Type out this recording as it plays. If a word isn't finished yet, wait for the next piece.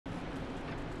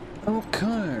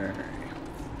Okay.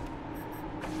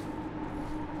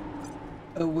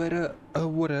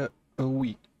 What a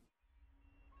week.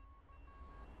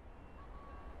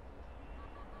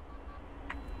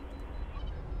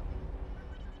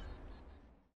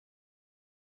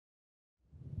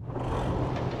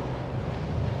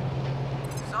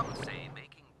 Some say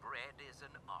making bread is an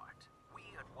art. We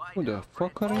at Who the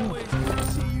fuck are you? Always good to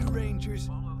see you Rangers.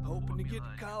 Hoping to get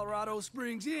to Colorado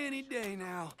Springs any day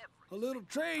now. A little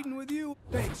trading with you.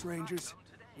 Thanks, Rangers.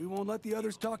 We won't let the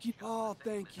others talk you. Oh,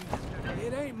 thank you.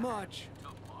 It ain't much.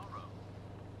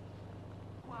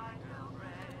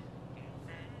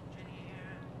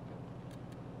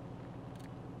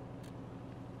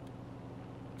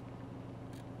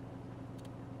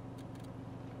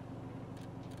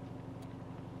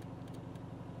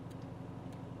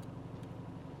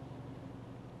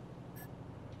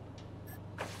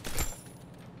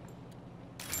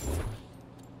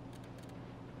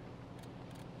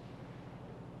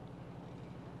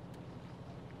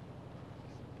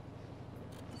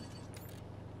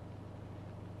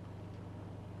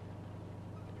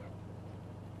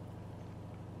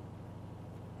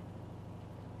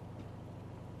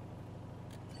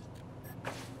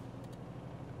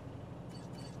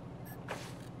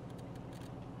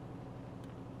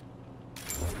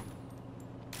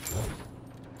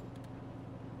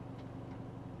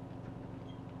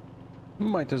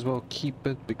 Might as well keep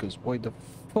it, because why the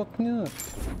fuck not?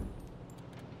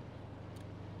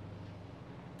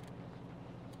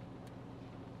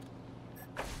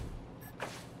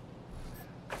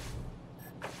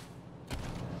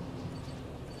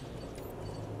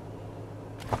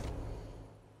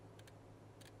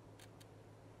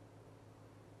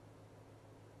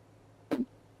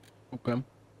 Okay.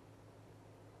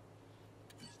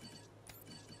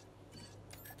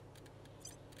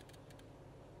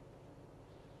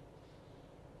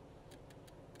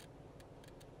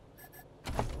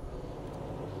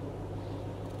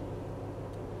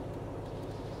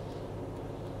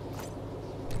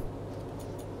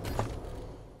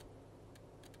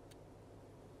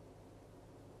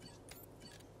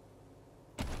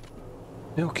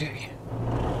 Okay.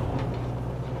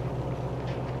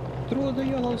 Through the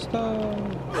yellow stuff!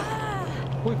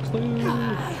 Quickly!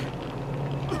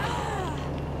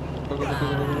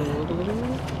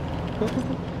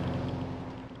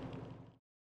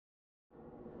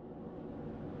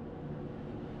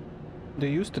 They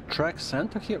used to track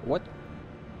Santa here? What?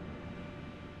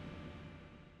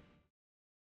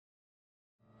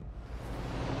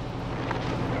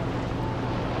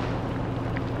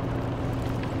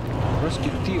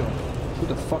 Rescue Theo. Who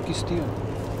the fuck is Theo?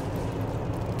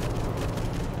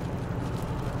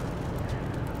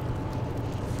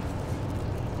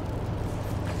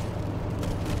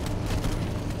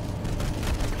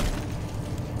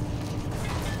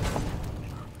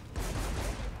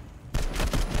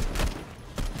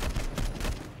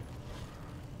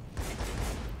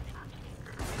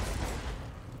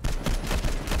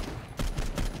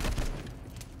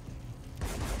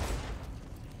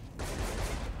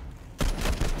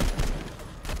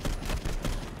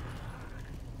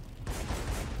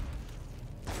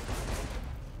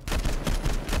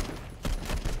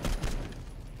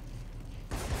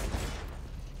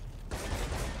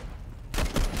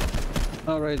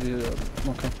 Alright,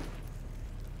 okay.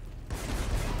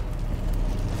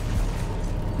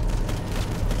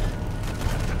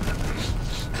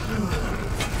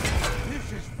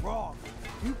 This is wrong.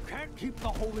 You can't keep the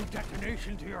holy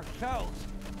detonation to yourselves.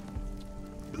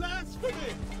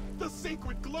 Blasphemy! The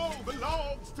sacred glow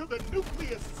belongs to the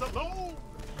Nucleists alone!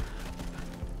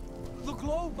 The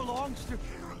glow belongs to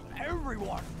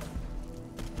everyone.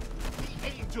 The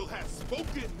angel has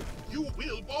spoken! You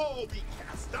will all be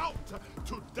cast out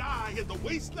to die in the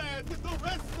wasteland with the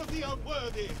rest of the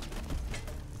unworthy!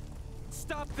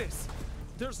 Stop this!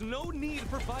 There's no need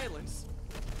for violence.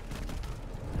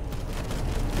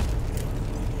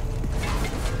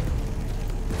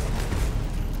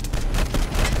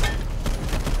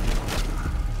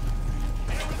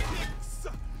 Heretics!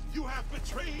 You have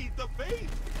betrayed the faith!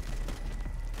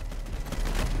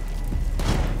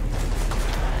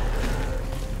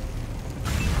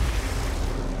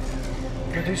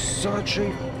 That is such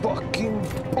a fucking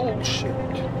bullshit.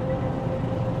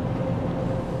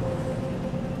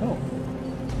 Oh.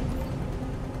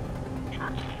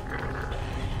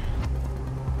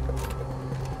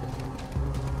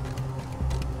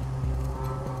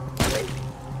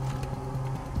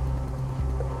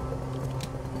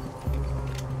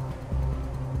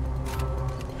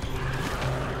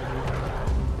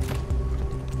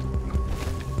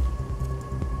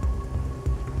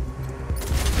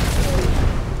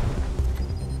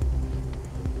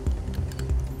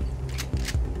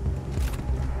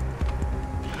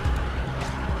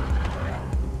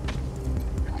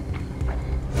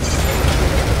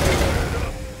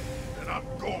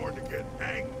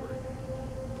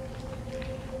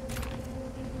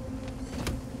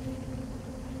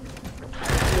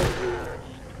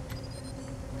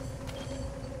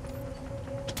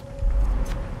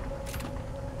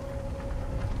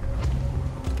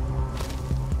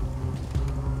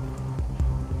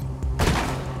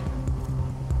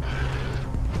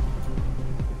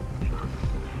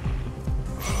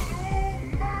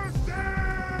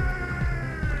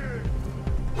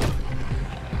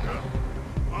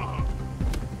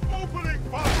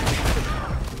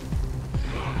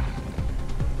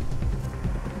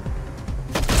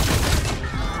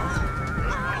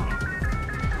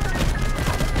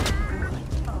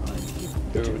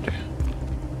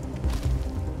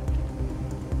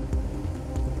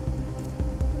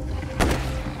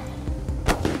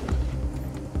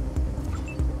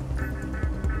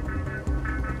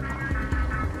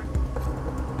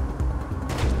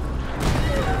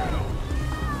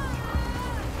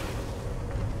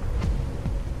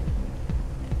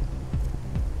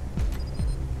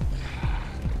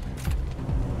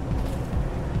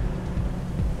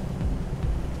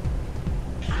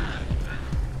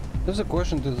 There's a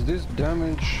question, does this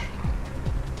damage...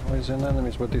 Oh, it's an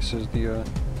enemies, but this is the...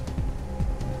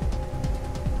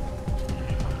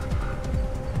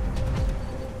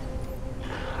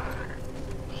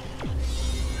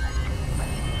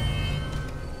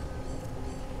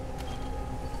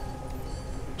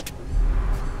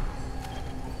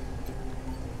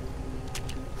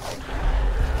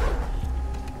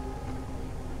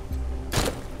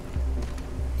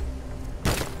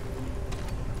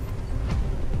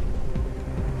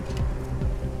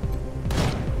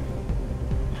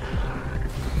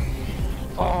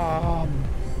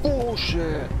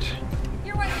 Bullshit!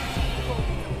 You're right.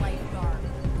 The lifeguard.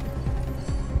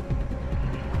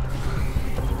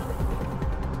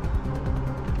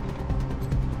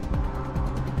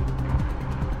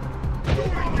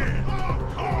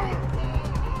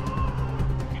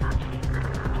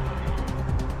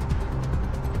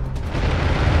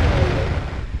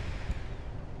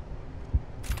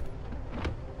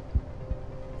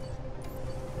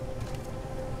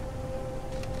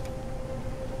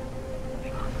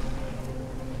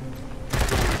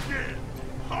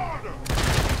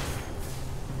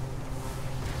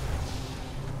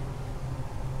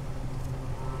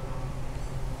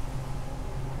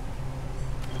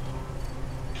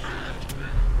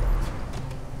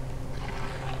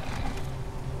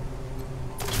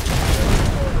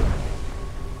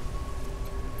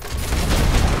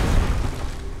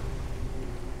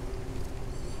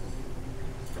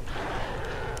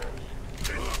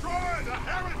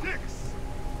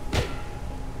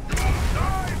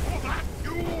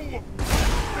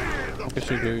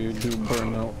 You do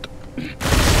burn out.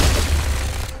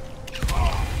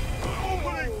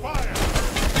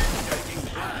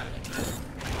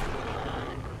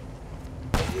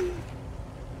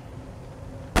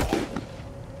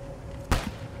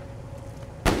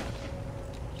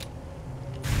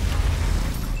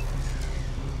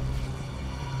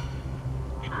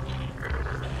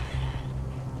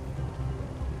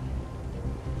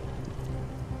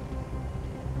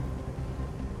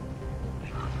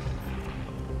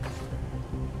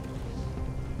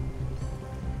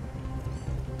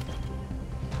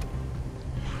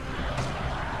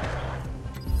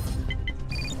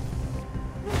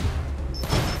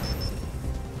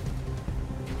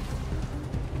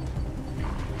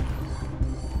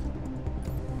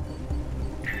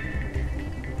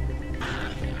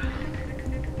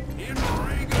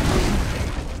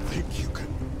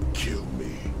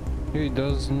 He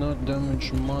does not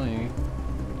damage my...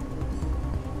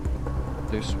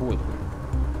 This would.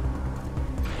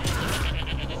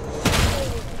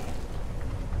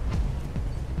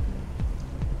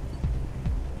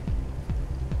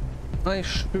 I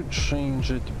should change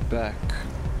it back.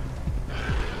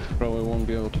 Probably won't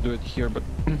be able to do it here, but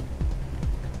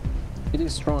it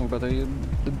is strong, but the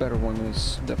better one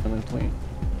is definitely.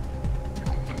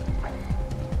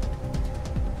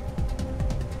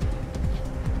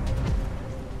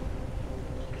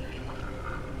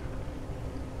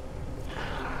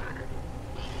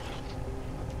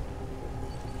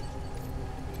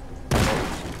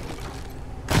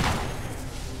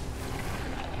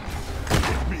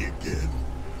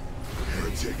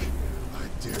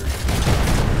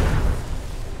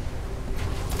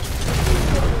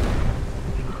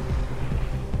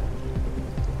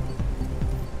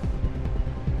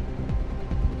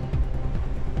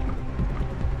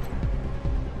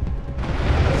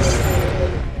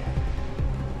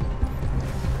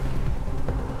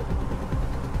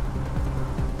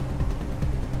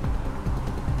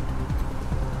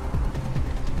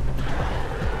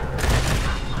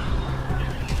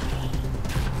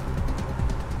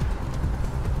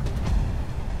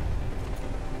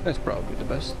 That's probably the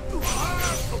best.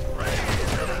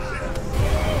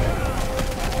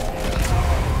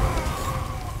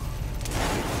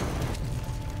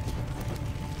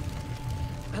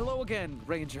 Hello again,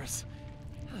 Rangers.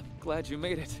 I'm glad you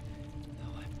made it.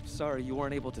 Oh, I'm sorry you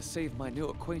weren't able to save my new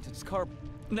acquaintance,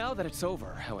 Now that it's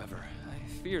over, however, I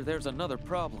fear there's another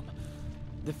problem.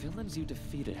 The villains you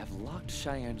defeated have locked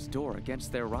Cheyenne's door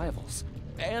against their rivals,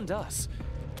 and us.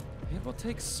 It will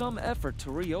take some effort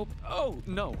to reopen. Oh,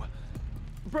 no.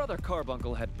 Brother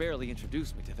Carbuncle had barely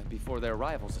introduced me to them before their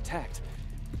rivals attacked.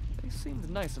 They seemed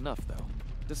nice enough, though,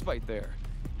 despite their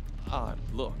odd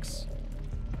looks.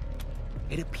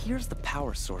 It appears the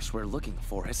power source we're looking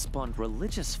for has spawned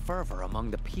religious fervor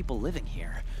among the people living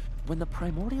here. When the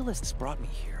Primordialists brought me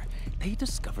here, they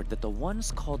discovered that the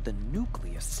ones called the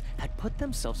Nucleists had put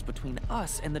themselves between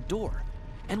us and the door.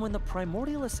 And when the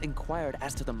Primordialists inquired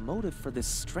as to the motive for this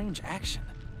strange action,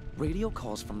 radio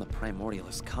calls from the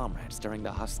Primordialist comrades during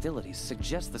the hostilities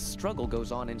suggest the struggle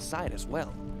goes on inside as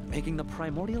well. making the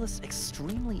Primordialists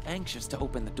extremely anxious to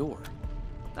open the door.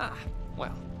 Ah,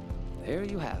 well, there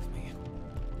you have me.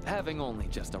 Having only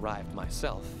just arrived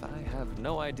myself, I have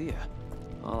no idea.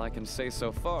 All I can say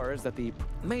so far is that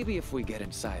maybe if we get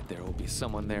inside, there will be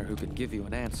someone there who can give you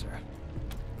an answer.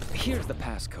 Here's the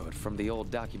passcode from the old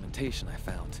documentation I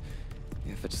found.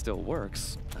 If it still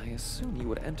works, I assume you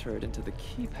would enter it into the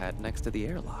keypad next to the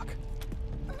airlock.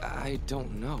 I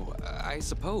don't know. I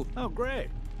suppose. Oh, great.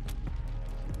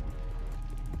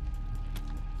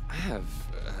 I have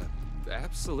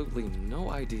absolutely no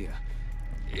idea.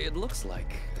 It looks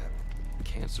like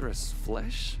cancerous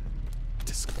flesh.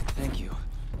 Thank you.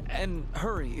 And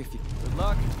hurry if you... Good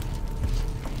luck.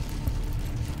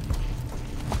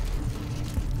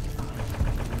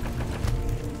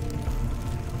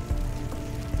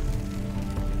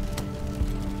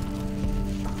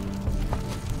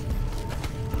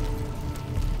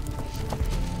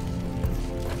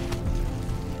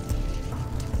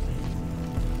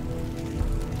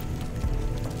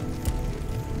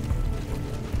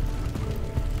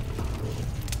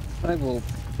 I will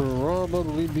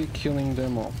probably be killing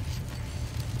them all.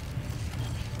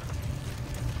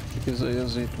 Because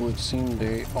as it would seem,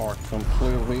 they are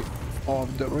completely off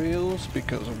the rails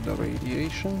because of the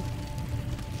radiation.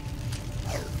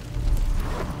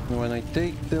 When I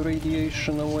take the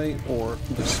radiation away or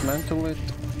dismantle it,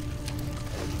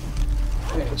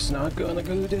 it's not gonna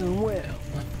go down well.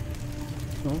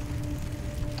 No?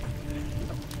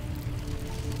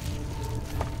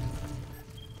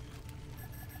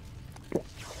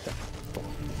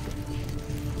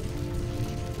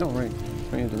 Oh right,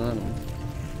 I need another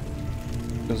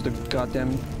one. Because the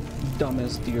goddamn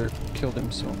dumbass deer killed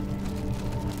himself.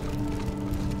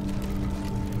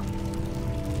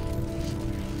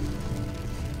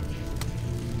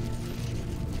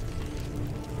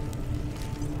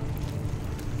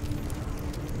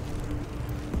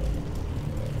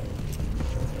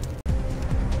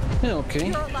 Yeah, okay.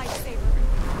 You're a lifesaver.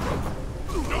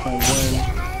 And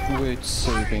when with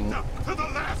saving. To the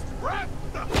last breath!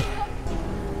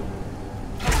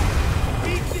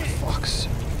 Fucks.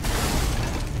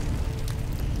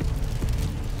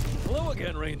 Hello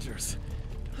again, Rangers.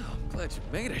 Oh, I'm glad you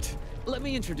made it. Let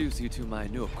me introduce you to my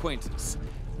new acquaintance,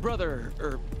 Brother,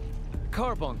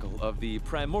 Carbuncle of the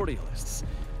Primordialists,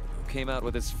 who came out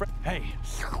with his friend. Hey,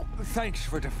 thanks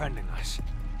for defending us.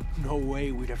 No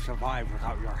way we'd have survived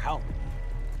without your help.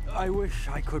 I wish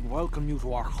I could welcome you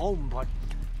to our home, but...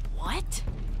 What?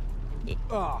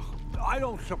 I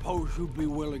don't suppose you'd be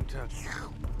willing to...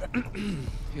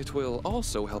 It will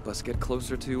also help us get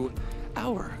closer to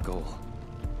our goal.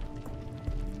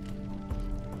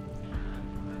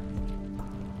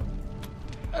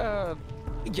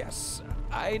 Yes.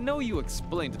 I know you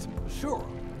explained it to me. Sure.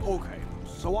 Okay.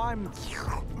 So I'm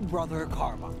Brother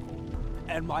Carbuncle,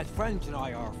 and my friends and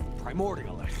I are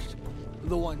Primordialists.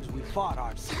 The ones we fought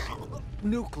are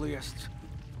Nucleists.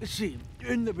 See,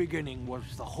 in the beginning was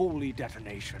the holy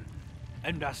detonation,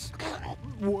 and us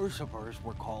worshippers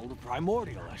were called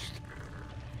Primordialists.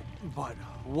 But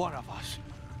one of us,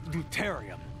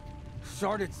 Deuterium,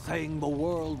 started saying the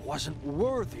world wasn't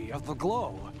worthy of the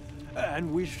glow,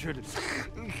 and we should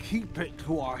keep it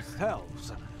to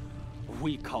ourselves.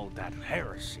 We called that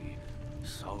heresy.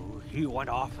 So he went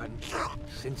off, and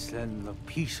since then the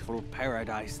peaceful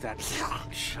paradise that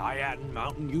Cheyenne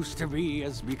Mountain used to be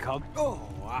has become... Oh,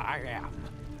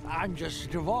 I'm just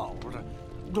devolved.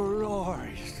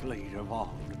 Gloriously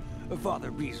devolved,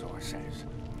 Father Bezor says.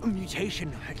 A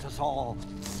mutation makes us all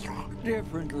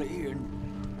differently,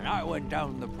 and I went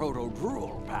down the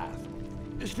proto-drool path.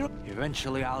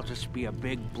 Eventually I'll just be a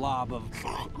big blob of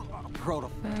proto...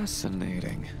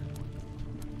 Fascinating.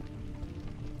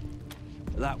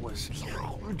 That was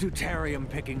Deuterium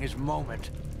picking his moment.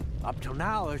 Up till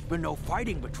now, there's been no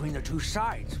fighting between the two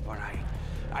sides, but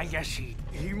I guess he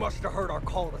must have heard our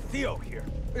call to Theo here,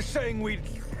 saying we'd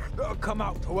come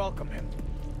out to welcome him.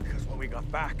 Because when we got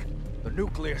back, the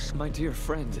Nucleists... My dear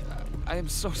friend, I am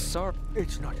so sorry.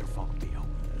 It's not your fault, Theo.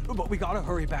 But we gotta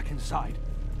hurry back inside.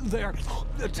 They're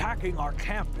attacking our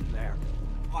camp in there.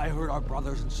 I heard our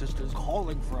brothers and sisters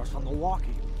calling for us on the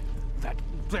walkie. That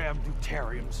damn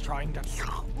Deuterium's trying to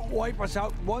wipe us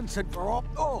out once and for all.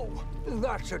 Oh,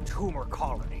 that's a tumor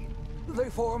colony. They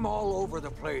form all over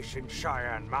the place in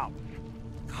Cheyenne Mountain.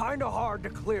 Kinda hard to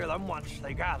clear them once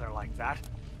they gather like that.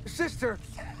 Sister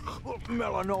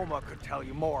Melanoma could tell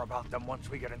you more about them once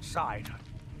we get inside.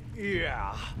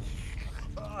 Yeah.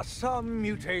 Some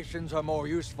mutations are more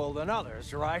useful than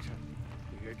others, right?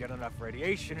 You get enough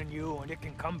radiation in you and it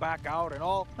can come back out and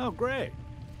all. Oh, great.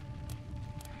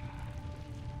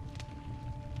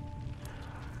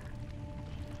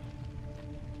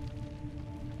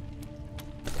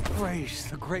 Praise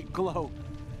the great glow.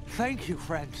 Thank you,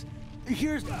 friends.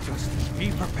 Here's just be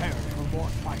prepared for more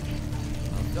fighting.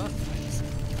 Well done, friends.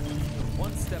 You're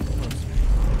one step closer.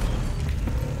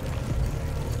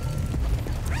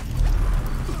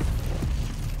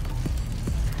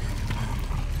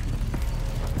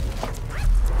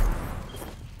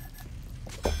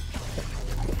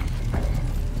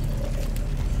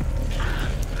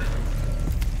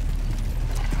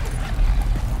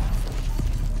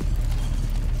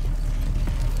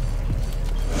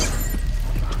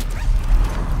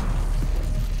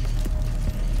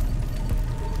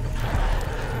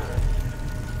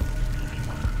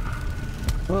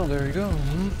 Well, there you go.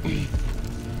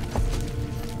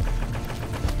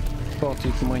 Thought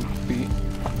it might be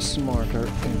smarter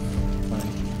if I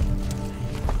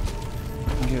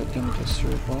get him to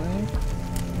survive.